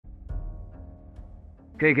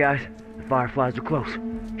Okay, guys, the Fireflies are close.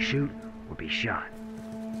 Shoot or be shot.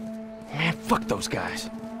 Man, fuck those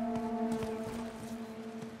guys.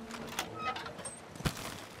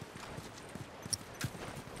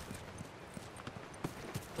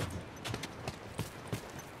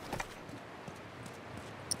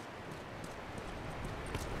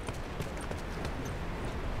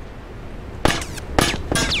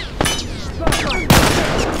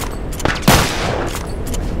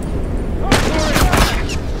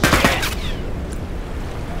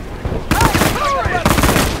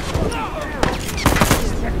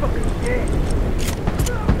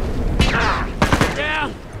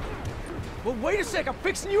 Wait a sec, I'm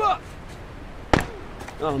fixing you up!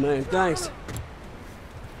 Oh man, thanks.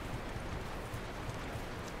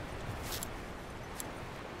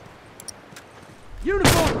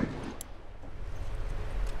 Uniform!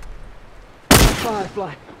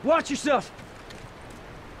 Firefly, watch yourself!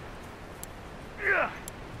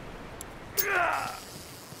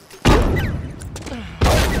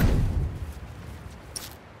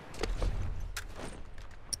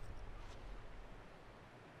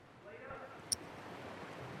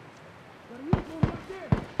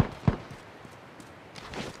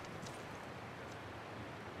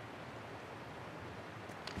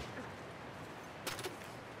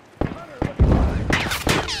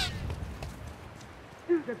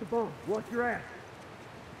 Get the bomb. Watch your ass.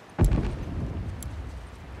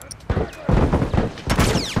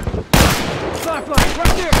 Firefly,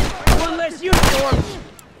 right there! One less uniform!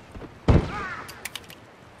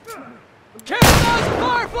 Capitalize the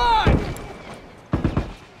Firefly!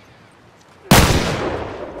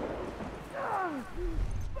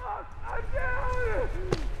 Fuck! I'm down!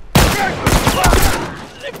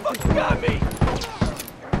 They fucking got me!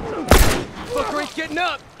 Fucker ain't getting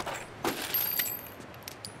up!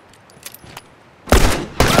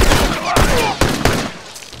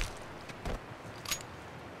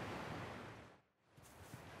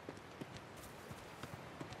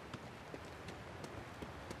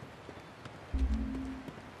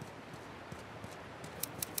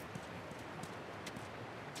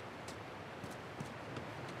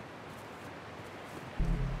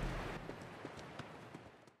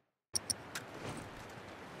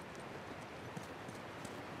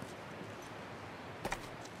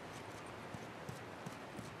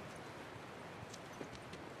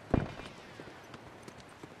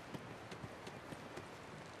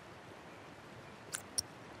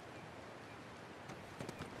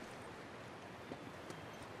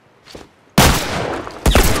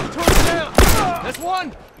 That's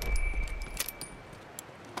one!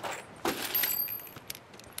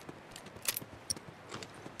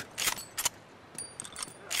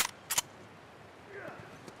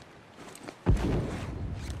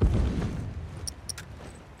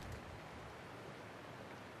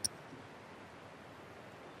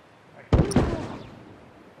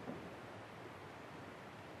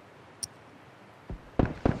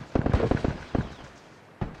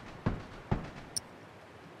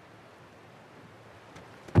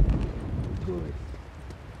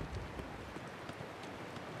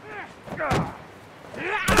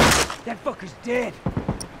 That fucker's dead!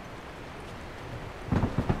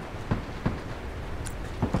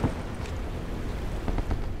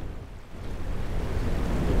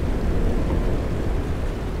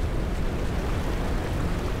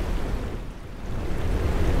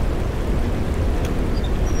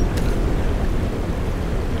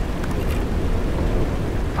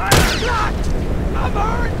 I'm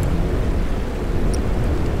hurt!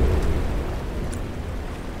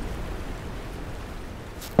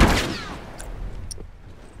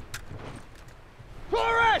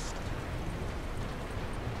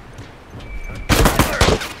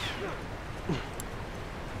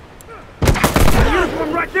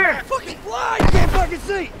 Right there! Fucking fly! I can't fucking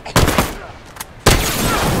see!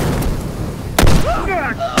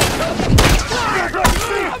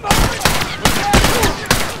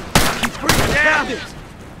 Keep breathing down!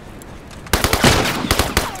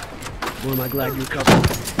 Boy, am I glad you recovered.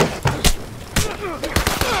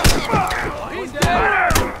 He's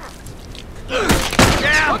dead!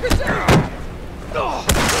 Down!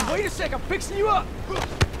 Wait a sec, I'm fixing you up!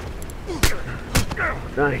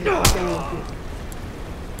 Nice.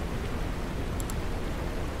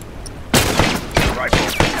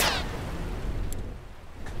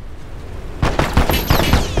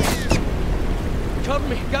 Cover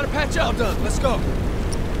me, gotta patch up. All done, let's go.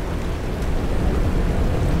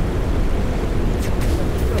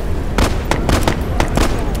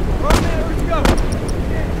 Right, man, where'd you go?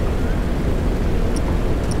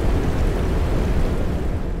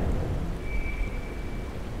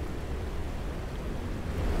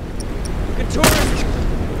 tourist!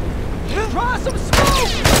 Try some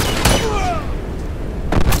smoke!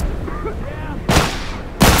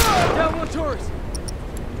 Down one tourist!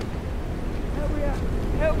 Help me out!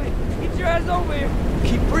 Help me! Get your ass over here!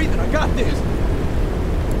 Keep breathing, I got this!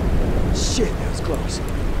 Shit, that was close.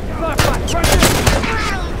 Right there!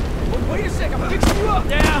 Oh, wait a sec, I'm fixing you up!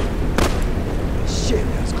 Down! Shit,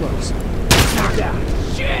 that was close. Knocked out!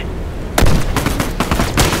 Shit!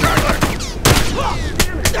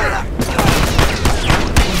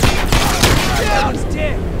 Down, he's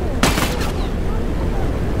dead!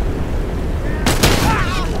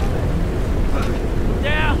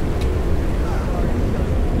 Down!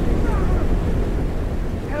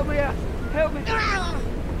 Help me out! Help me!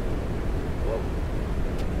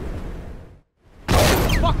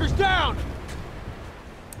 Fucker's down!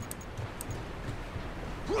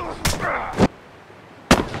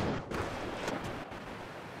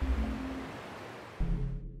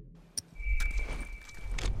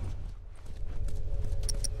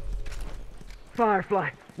 Firefly,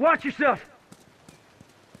 watch yourself!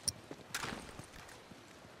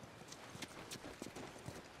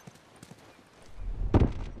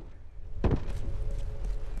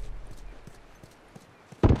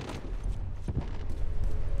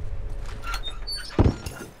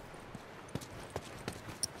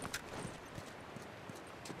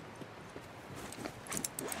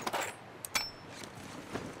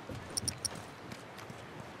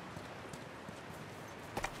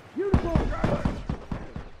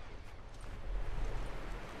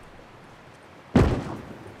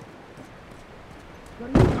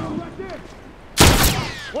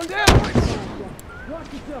 One down!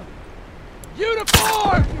 Watch yourself!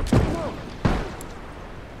 Uniform!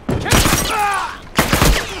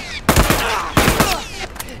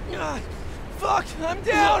 Fuck, I'm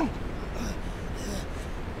down!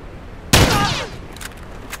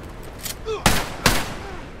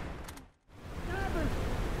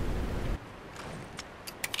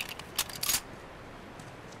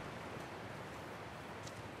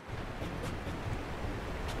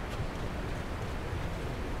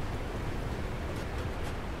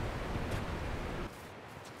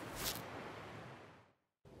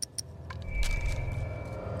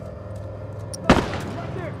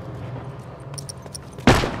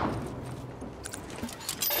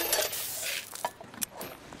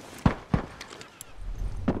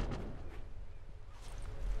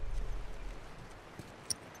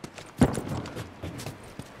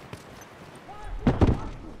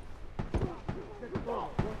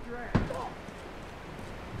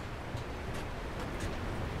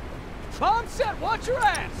 Bomb set, watch your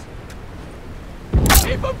ass!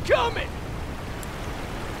 Keep them coming!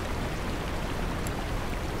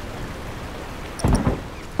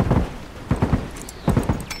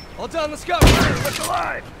 All done, let's go! What's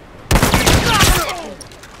alive?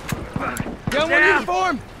 Down one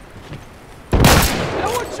uniform!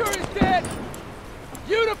 That one sure is dead!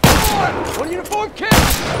 Uniform! One uniform kill!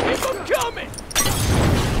 Keep them coming!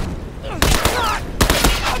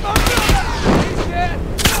 I'm on the He's dead!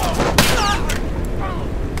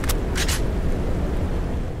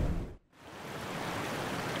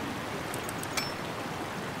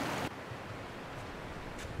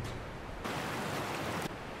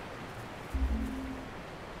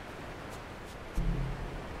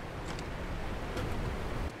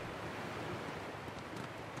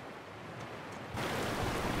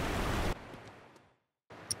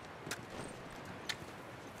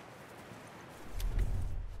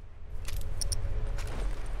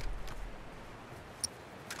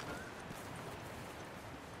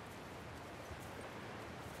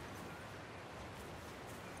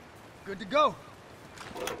 Good to go.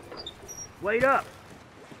 Wait up!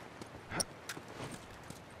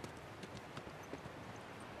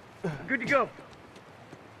 Good to go.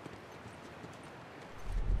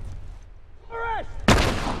 Arrest!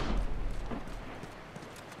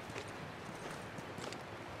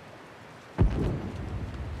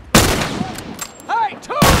 Hey,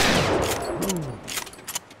 tourist!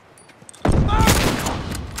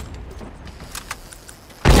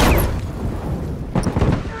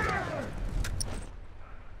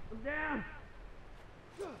 Down!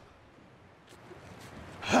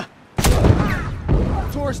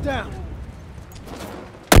 Tourist down.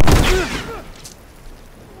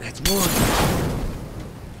 That's one.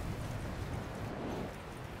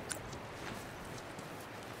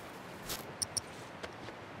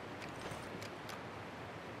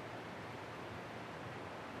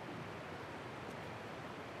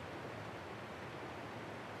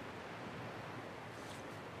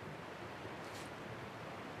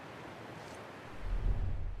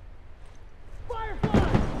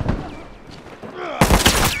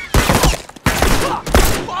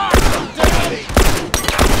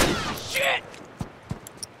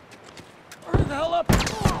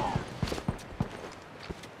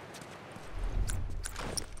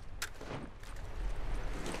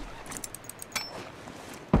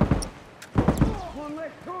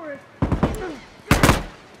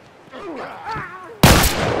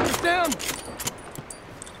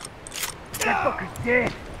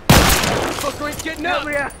 dead. Fucker ain't getting Help up.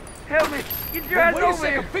 me out. Help me. Get your ass Wait a over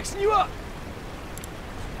second, here. I'm fixing you up.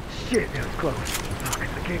 Shit, that was close. Fuck, I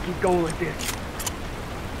can't keep going like this.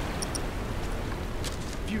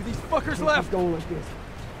 Few of these fuckers Can't left. keep going like this.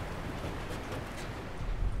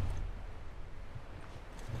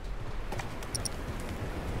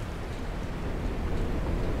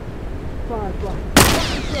 Firefly.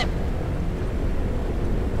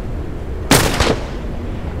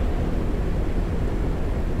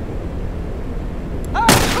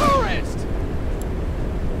 Tourist!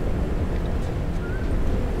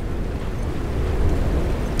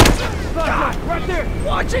 Flashlight, right there.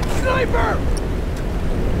 Watch it, sniper!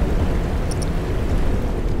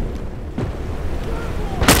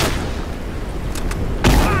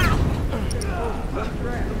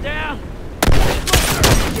 Down.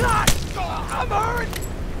 God! I'm hurt!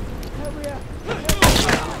 Help me out.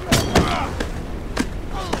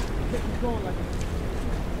 Keep going like this.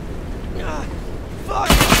 Fuck!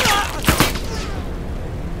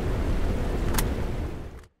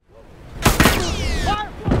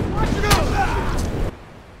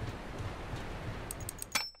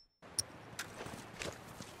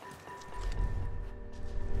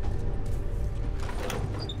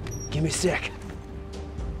 Give me a sec.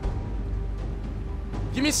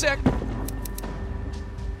 Give me a sec.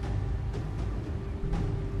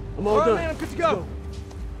 I'm all All right, done. man, I'm good to go.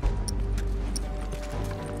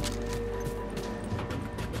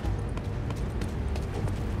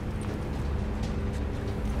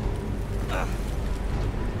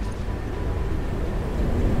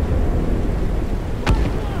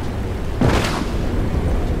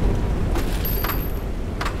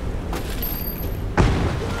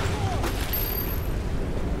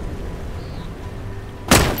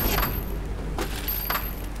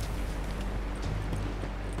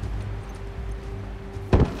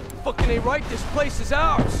 Fucking ain't right, this place is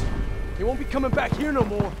ours. They won't be coming back here no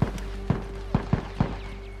more.